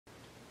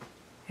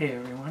Hey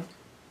everyone,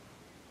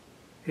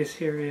 this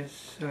here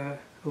is a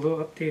little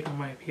update on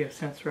my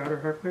PfSense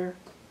router hardware.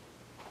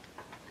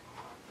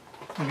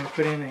 I'm going to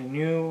put in a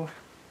new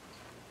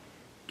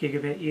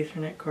gigabit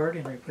Ethernet card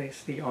and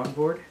replace the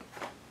onboard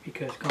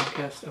because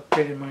Comcast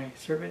upgraded my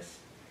service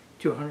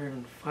to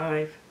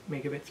 105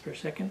 megabits per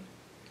second.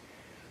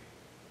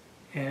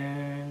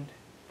 And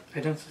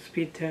I've done some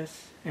speed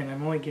tests and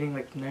I'm only getting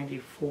like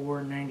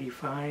 94,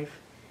 95,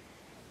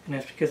 and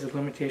that's because of the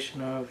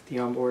limitation of the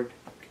onboard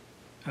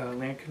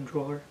LAN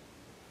controller.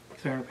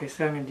 So I'm going to replace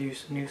that. I'm going to do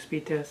some new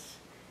speed tests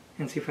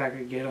and see if I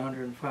could get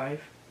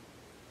 105.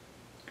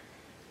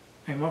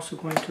 I'm also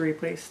going to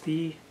replace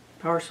the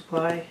power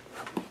supply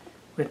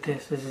with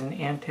this. This is an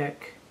Antec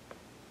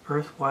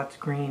Earth Watts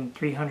Green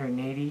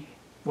 380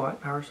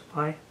 watt power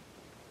supply.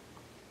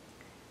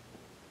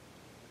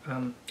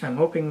 I'm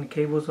hoping the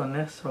cables on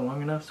this are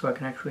long enough so I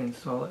can actually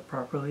install it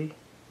properly.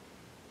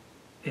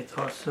 It's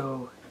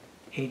also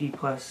 80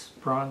 plus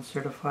bronze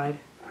certified,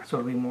 so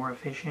it'll be more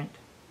efficient.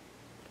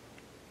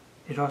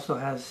 It also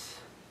has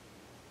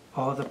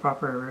all the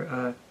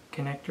proper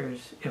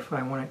connectors if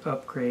I want to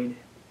upgrade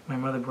my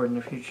motherboard in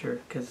the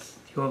future, because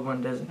the old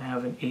one doesn't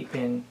have an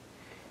 8-pin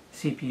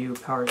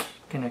CPU power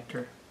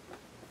connector.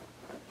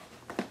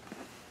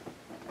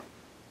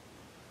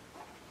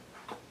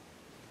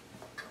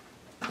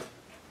 I'm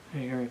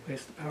going to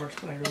replace the power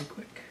supply really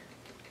quick.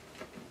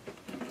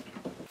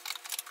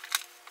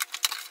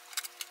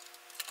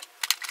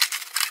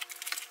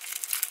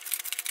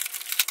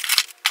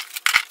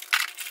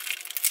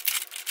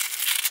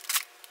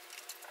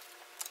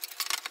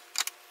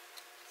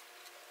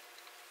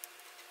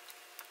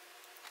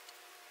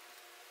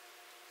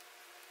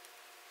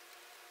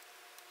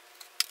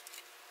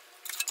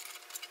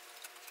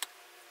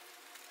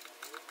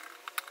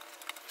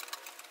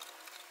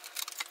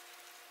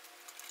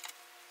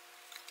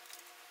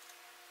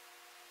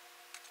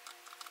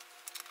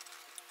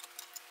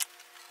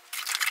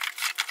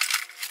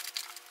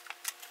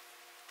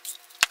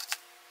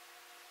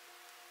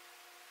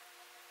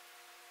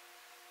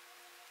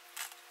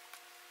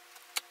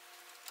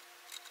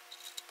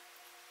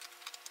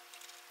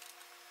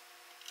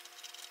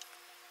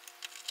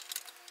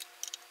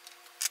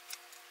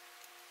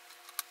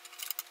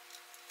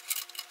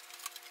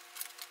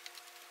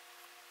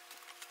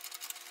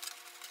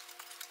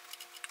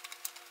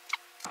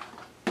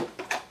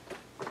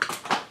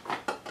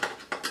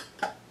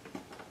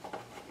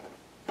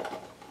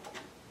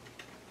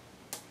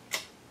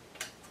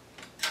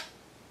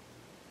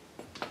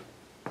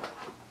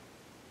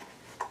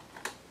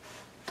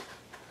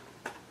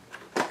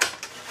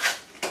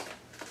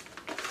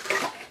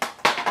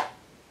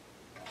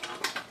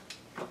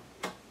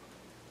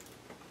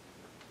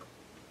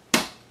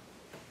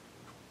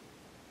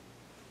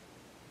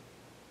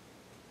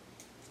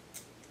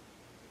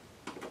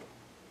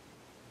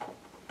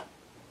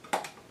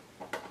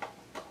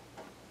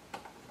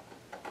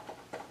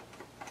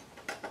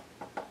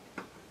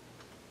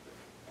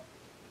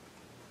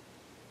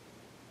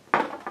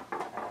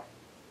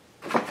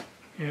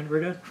 And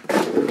we're done.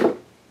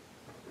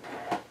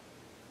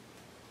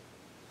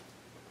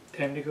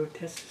 Time to go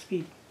test the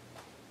speed.